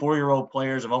 44-year-old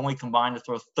players have only combined to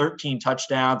throw 13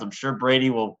 touchdowns. I'm sure Brady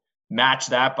will match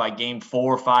that by game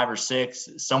 4, 5, or 6,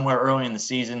 somewhere early in the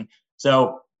season.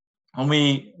 So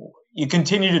when you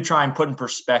continue to try and put in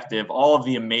perspective all of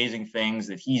the amazing things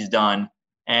that he's done,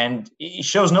 and he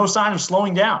shows no sign of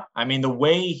slowing down. I mean, the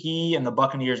way he and the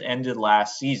Buccaneers ended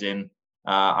last season,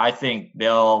 I think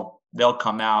they'll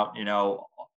come out,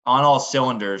 on all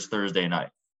cylinders Thursday night.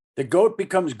 The GOAT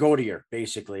becomes GOATier,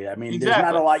 basically. I mean, There's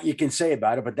not a lot you can say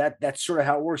about it, but that's sort of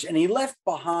how it works. And he left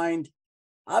behind,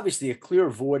 obviously, a clear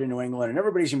void in New England, and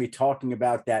everybody's going to be talking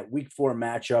about that Week 4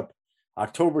 matchup,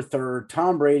 October 3rd,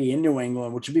 Tom Brady in New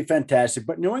England, which would be fantastic.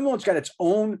 But New England's got its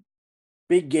own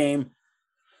big game.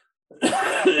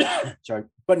 Sorry,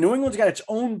 but New England's got its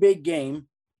own big game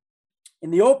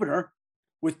in the opener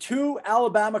with 2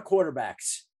 Alabama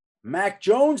quarterbacks. Mac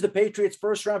Jones, the Patriots'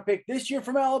 first-round pick this year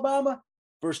from Alabama,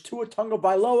 versus Tua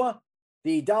Tagovailoa,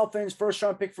 the Dolphins'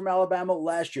 first-round pick from Alabama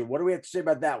last year. What do we have to say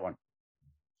about that one?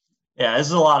 Yeah, this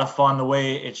is a lot of fun, the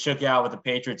way it shook out with the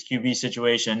Patriots QB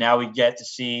situation. Now we get to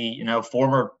see,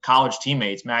 former college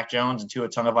teammates, Mac Jones and Tua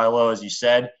Tagovailoa, as you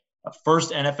said. A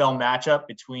first NFL matchup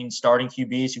between starting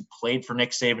QBs who played for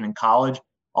Nick Saban in college.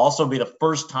 Also be the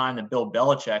first time that Bill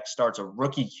Belichick starts a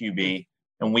rookie QB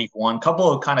in Week 1.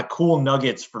 Couple of kind of cool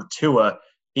nuggets for Tua.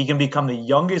 He can become the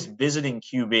youngest visiting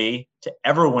QB to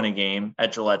ever win a game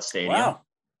at Gillette Stadium. Wow.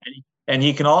 And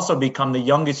he can also become the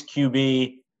youngest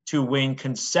QB to win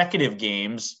consecutive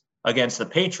games against the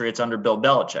Patriots under Bill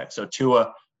Belichick. So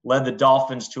Tua led the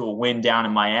Dolphins to a win down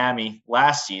in Miami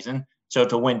last season. So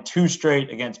to win 2 straight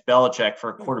against Belichick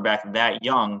for a quarterback that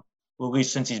young, at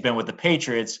least since he's been with the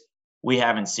Patriots, we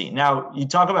haven't seen. Now, you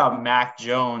talk about Mac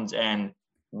Jones and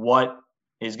what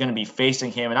is going to be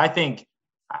facing him. And I think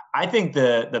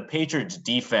the Patriots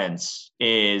defense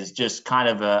is just kind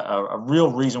of a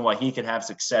real reason why he could have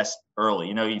success early.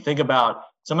 You think about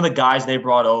some of the guys they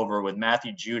brought over with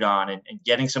Matthew Judon and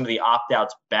getting some of the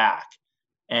opt-outs back.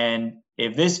 And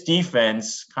if this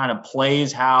defense kind of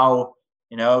plays how,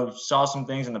 saw some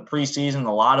things in the preseason,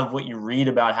 a lot of what you read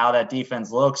about how that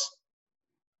defense looks,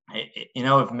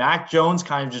 if Mac Jones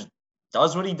kind of just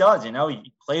does what he does,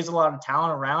 he plays a lot of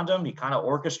talent around him, he kind of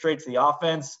orchestrates the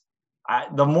offense.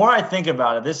 The more I think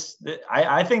about it,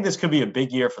 I think this could be a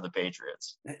big year for the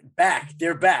Patriots.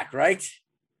 They're back, right?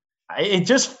 It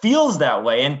just feels that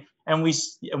way. And we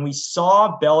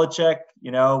saw Belichick,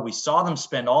 we saw them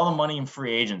spend all the money in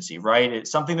free agency, right?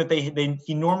 It's something that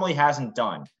he normally hasn't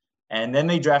done. And then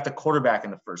they draft a quarterback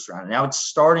in the first round. And now it's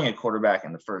starting a quarterback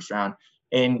in the first round.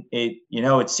 And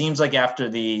it seems like after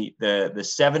the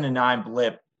 7-9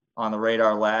 blip on the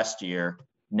radar last year,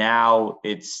 now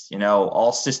it's,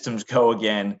 all systems go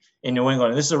again in New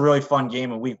England. And this is a really fun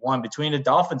game in Week 1 between a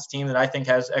Dolphins team that I think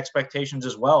has expectations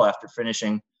as well after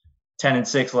finishing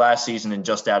 10-6 last season and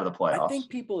just out of the playoffs. I think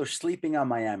people are sleeping on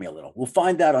Miami a little. We'll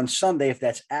find out on Sunday if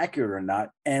that's accurate or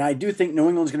not. And I do think New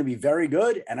England's going to be very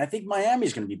good. And I think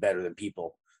Miami's going to be better than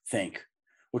people think,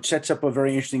 which sets up a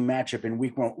very interesting matchup in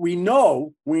Week 1. We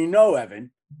know,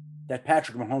 Evan, that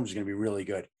Patrick Mahomes is going to be really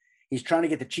good. He's trying to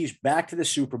get the Chiefs back to the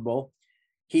Super Bowl.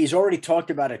 He's already talked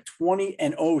about a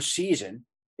 20-0 season,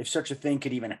 if such a thing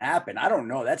could even happen. I don't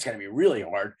know. That's going to be really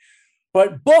hard.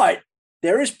 But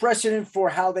there is precedent for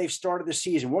how they've started the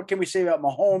season. What can we say about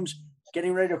Mahomes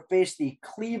getting ready to face the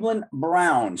Cleveland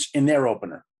Browns in their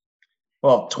opener?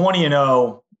 Well,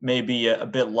 20-0 may be a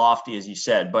bit lofty, as you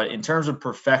said, but in terms of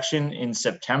perfection in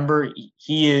September,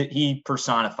 he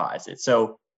personifies it.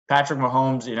 So Patrick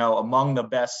Mahomes, among the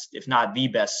best, if not the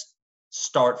best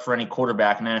start for any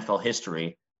quarterback in NFL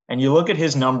history. And you look at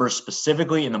his numbers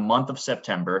specifically in the month of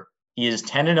September, he is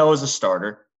 10-0 as a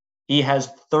starter. He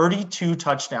has 32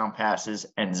 touchdown passes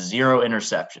and 0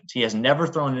 interceptions. He has never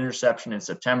thrown an interception in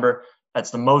September.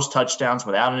 That's the most touchdowns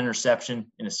without an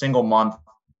interception in a single month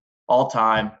all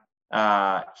time.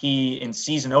 He, in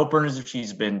season openers,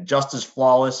 he's been just as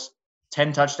flawless,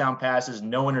 10 touchdown passes,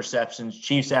 no interceptions,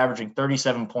 Chiefs averaging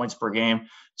 37 points per game.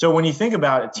 So when you think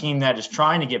about a team that is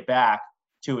trying to get back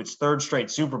to its 3rd straight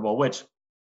Super Bowl, which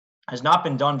has not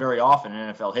been done very often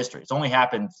in NFL history, it's only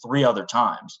happened 3 other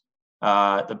times.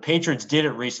 The Patriots did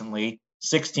it recently,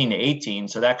 16-18,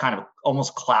 so that kind of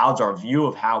almost clouds our view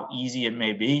of how easy it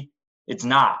may be. It's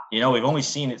not. We've only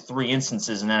seen it 3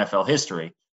 instances in NFL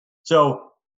history.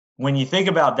 So when you think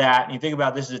about that, and you think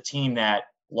about this is a team that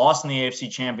lost in the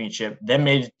AFC Championship, then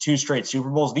made 2 straight Super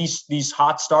Bowls, these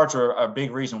hot starts are a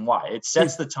big reason why. It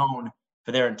sets the tone for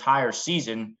for their entire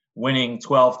season, winning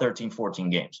 12, 13, 14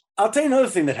 games. I'll tell you another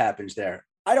thing that happens there.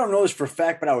 I don't know this for a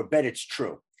fact, but I would bet it's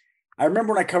true. I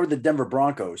remember when I covered the Denver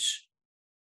Broncos,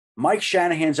 Mike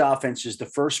Shanahan's offenses the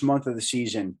first month of the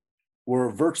season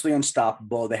were virtually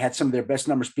unstoppable. They had some of their best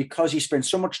numbers because he spent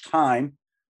so much time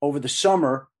over the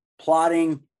summer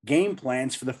plotting game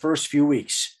plans for the first few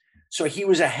weeks. So he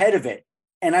was ahead of it.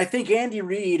 And I think Andy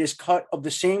Reid is cut of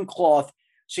the same cloth.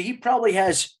 So he probably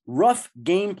has rough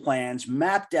game plans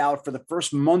mapped out for the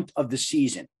first month of the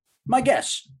season. My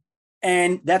guess.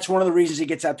 And that's one of the reasons he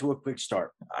gets out to a quick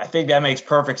start. I think that makes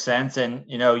perfect sense. And,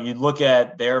 you look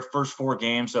at their first 4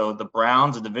 games. So the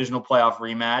Browns, a divisional playoff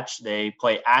rematch, they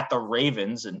play at the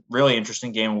Ravens, a really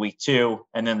interesting game in week 2,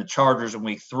 and then the Chargers in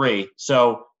week 3.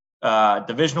 So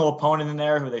divisional opponent in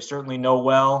there who they certainly know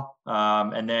well.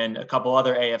 And then a couple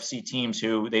other AFC teams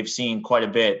who they've seen quite a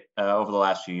bit over the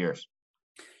last few years.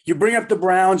 You bring up the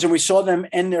Browns, and we saw them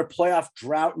end their playoff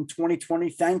drought in 2020.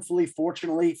 Thankfully,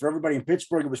 fortunately for everybody in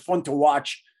Pittsburgh, it was fun to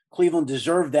watch. Cleveland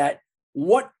deserved that.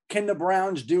 What can the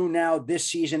Browns do now this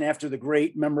season after the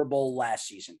great, memorable last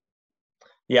season?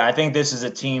 Yeah, I think this is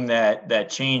a team that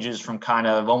changes from kind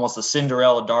of almost the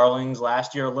Cinderella darlings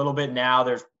last year a little bit. Now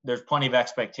there's plenty of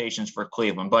expectations for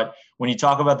Cleveland. But when you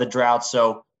talk about the drought,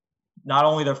 so not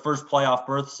only their first playoff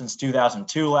berth since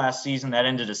 2002 last season, that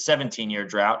ended a 17-year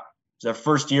drought. Their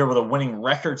first year with a winning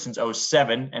record since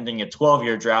 2007, ending a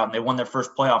 12-year drought, and they won their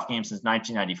first playoff game since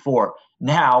 1994.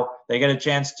 Now they get a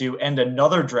chance to end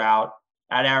another drought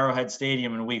at Arrowhead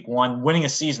Stadium in week 1, winning a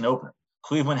season opener.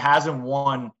 Cleveland hasn't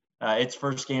won its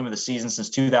first game of the season since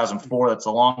 2004. That's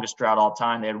the longest drought all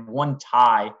time. They had 1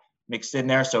 tie mixed in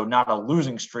there, so not a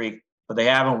losing streak, but they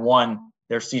haven't won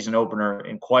their season opener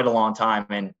in quite a long time.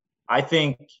 And I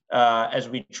think as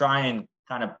we try and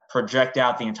kind of project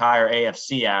out the entire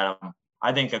AFC, Adam,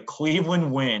 I think a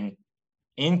Cleveland win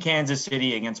in Kansas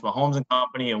City against Mahomes and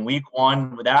company in week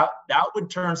 1, that would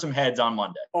turn some heads on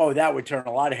Monday. Oh, that would turn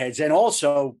a lot of heads. And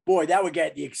also, boy, that would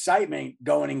get the excitement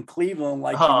going in Cleveland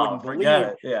like you wouldn't believe.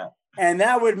 It. Yeah. And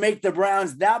that would make the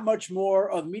Browns that much more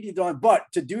of media drawing.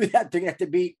 But to do that, they have to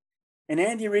beat an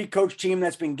Andy Reid coach team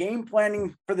that's been game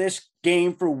planning for this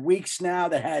game for weeks now,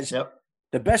 that has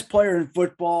the best player in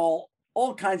football,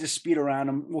 all kinds of speed around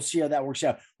them. We'll see how that works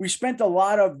out. We spent a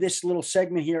lot of this little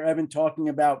segment here, Evan, talking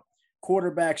about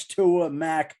quarterbacks, Tua,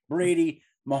 Mac, Brady,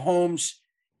 Mahomes.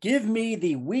 Give me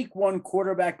the week 1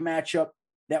 quarterback matchup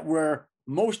that we're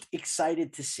most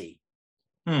excited to see.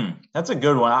 That's a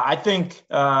good one. I think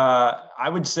I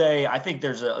would say I think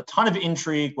there's a ton of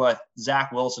intrigue with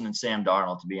Zach Wilson and Sam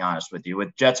Darnold, to be honest with you,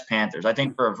 with Jets-Panthers. I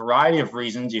think for a variety of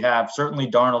reasons, you have certainly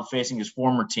Darnold facing his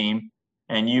former team,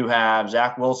 and you have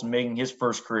Zach Wilson making his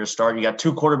first career start. You got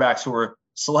 2 quarterbacks who were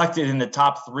selected in the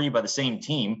top 3 by the same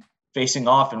team facing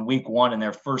off in week 1 in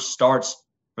their first starts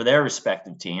for their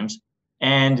respective teams.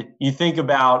 And you think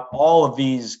about all of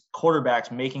these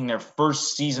quarterbacks making their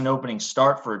first season opening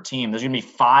start for a team. There's going to be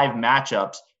 5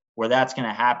 matchups where that's going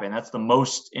to happen. That's the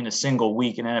most in a single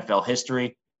week in NFL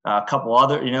history. A couple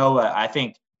other, I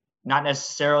think not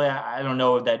necessarily, I don't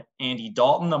know that Andy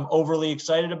Dalton I'm overly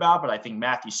excited about, but I think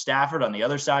Matthew Stafford on the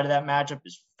other side of that matchup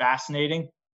is fascinating.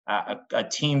 A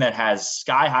team that has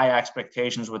sky-high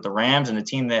expectations with the Rams, and a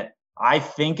team that I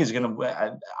think they're going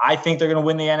to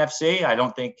win the NFC. I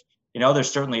don't think,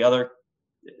 there's certainly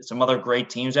some other great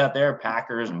teams out there,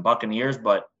 Packers and Buccaneers,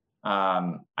 but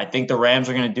I think the Rams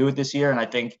are going to do it this year. And I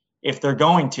think if they're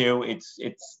going to, it's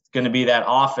going to be that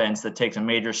offense that takes a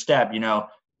major step.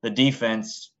 The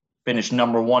defense finished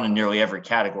number 1 in nearly every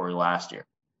category last year.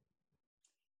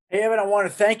 Hey, Evan, I want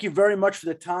to thank you very much for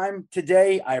the time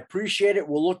today. I appreciate it.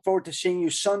 We'll look forward to seeing you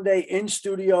Sunday in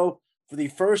studio for the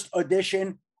first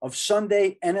edition of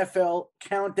Sunday NFL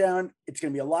Countdown. It's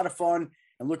going to be a lot of fun,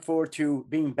 and look forward to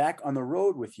being back on the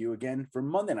road with you again for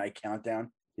Monday Night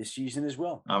Countdown this season as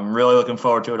well. I'm really looking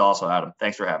forward to it also, Adam.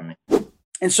 Thanks for having me.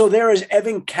 And so there is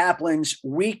Evan Kaplan's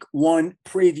week 1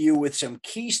 preview with some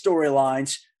key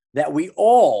storylines that we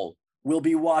all will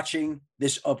be watching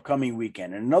this upcoming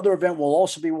weekend. And another event we'll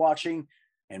also be watching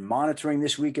and monitoring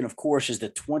this weekend, of course, is the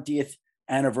 20th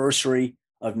anniversary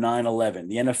of 9/11.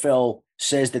 The NFL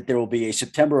says that there will be a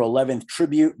September 11th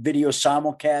tribute video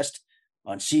simulcast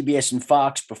on CBS and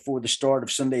Fox before the start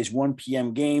of Sunday's 1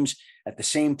 p.m. games at the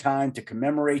same time to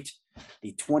commemorate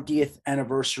the 20th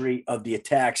anniversary of the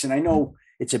attacks. And I know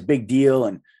it's a big deal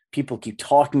and people keep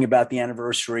talking about the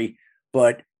anniversary,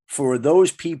 but for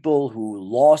those people who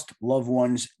lost loved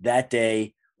ones that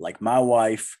day, like my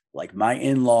wife, like my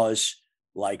in-laws,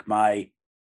 like my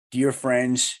dear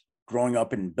friends growing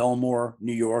up in Belmore,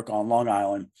 New York on Long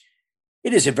Island,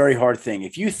 It is a very hard thing.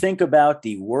 If you think about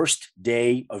the worst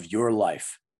day of your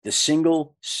life, the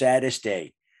single saddest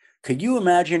day, could you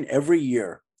imagine every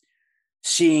year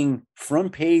seeing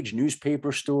front page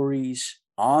newspaper stories,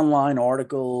 online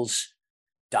articles,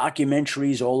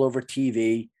 documentaries all over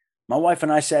TV? My wife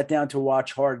and I sat down to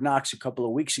watch Hard Knocks a couple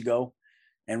of weeks ago,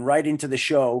 and right into the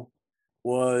show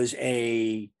was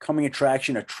a coming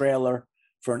attraction, a trailer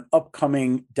for an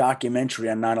upcoming documentary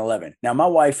on 9/11. Now, my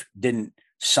wife didn't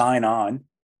sign on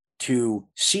to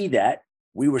see that.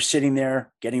 We were sitting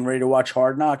there getting ready to watch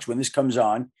Hard Knocks when this comes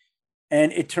on,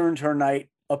 and it turned her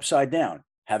night upside down,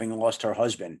 having lost her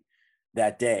husband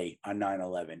that day on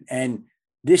 9/11. And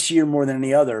this year, more than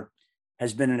any other,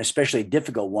 has been an especially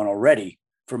difficult one already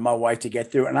for my wife to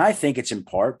get through. And I think it's in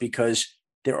part because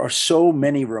there are so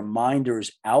many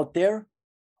reminders out there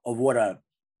of what a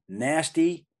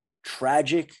nasty,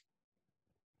 tragic,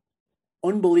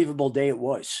 unbelievable day it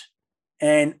was.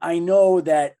 And I know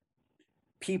that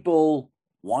people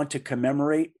want to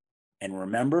commemorate and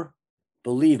remember.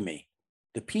 Believe me,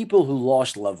 the people who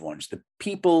lost loved ones, the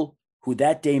people who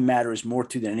that day matters more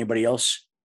to than anybody else,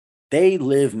 they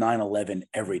live 9/11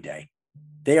 every day.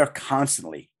 They are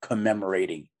constantly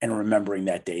commemorating and remembering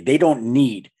that day. They don't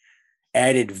need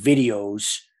added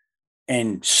videos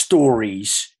and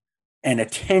stories and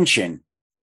attention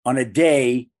on a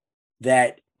day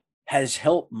that has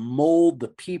helped mold the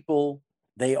people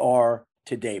they are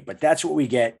today. But that's what we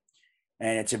get.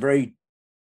 And it's a very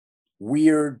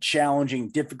weird, challenging,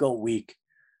 difficult week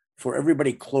for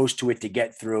everybody close to it to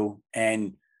get through.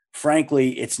 And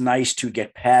frankly, it's nice to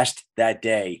get past that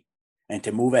day and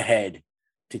to move ahead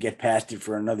to get past it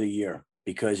for another year,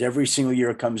 because every single year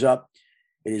it comes up,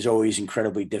 it is always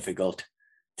incredibly difficult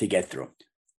to get through.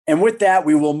 And with that,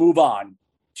 we will move on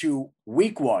to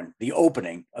week one, the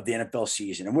opening of the NFL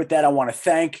season. And with that, I want to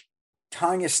thank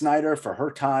Tanya Snyder for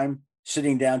her time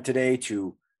sitting down today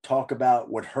to talk about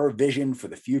what her vision for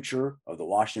the future of the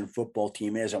Washington football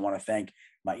team is. I want to thank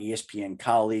my ESPN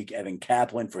colleague, Evan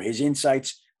Kaplan, for his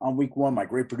insights on week one, my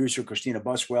great producer, Christina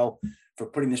Buswell, for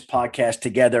putting this podcast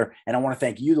together. And I want to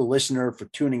thank you, the listener, for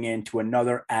tuning in to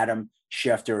another Adam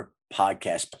Schefter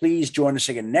podcast. Please join us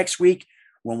again next week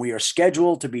when we are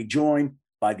scheduled to be joined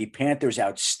by the Panthers'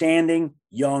 outstanding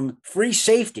young free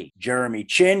safety, Jeremy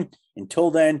Chin.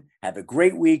 Until then, have a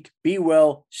great week, be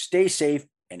well, stay safe,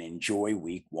 and enjoy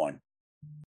week one.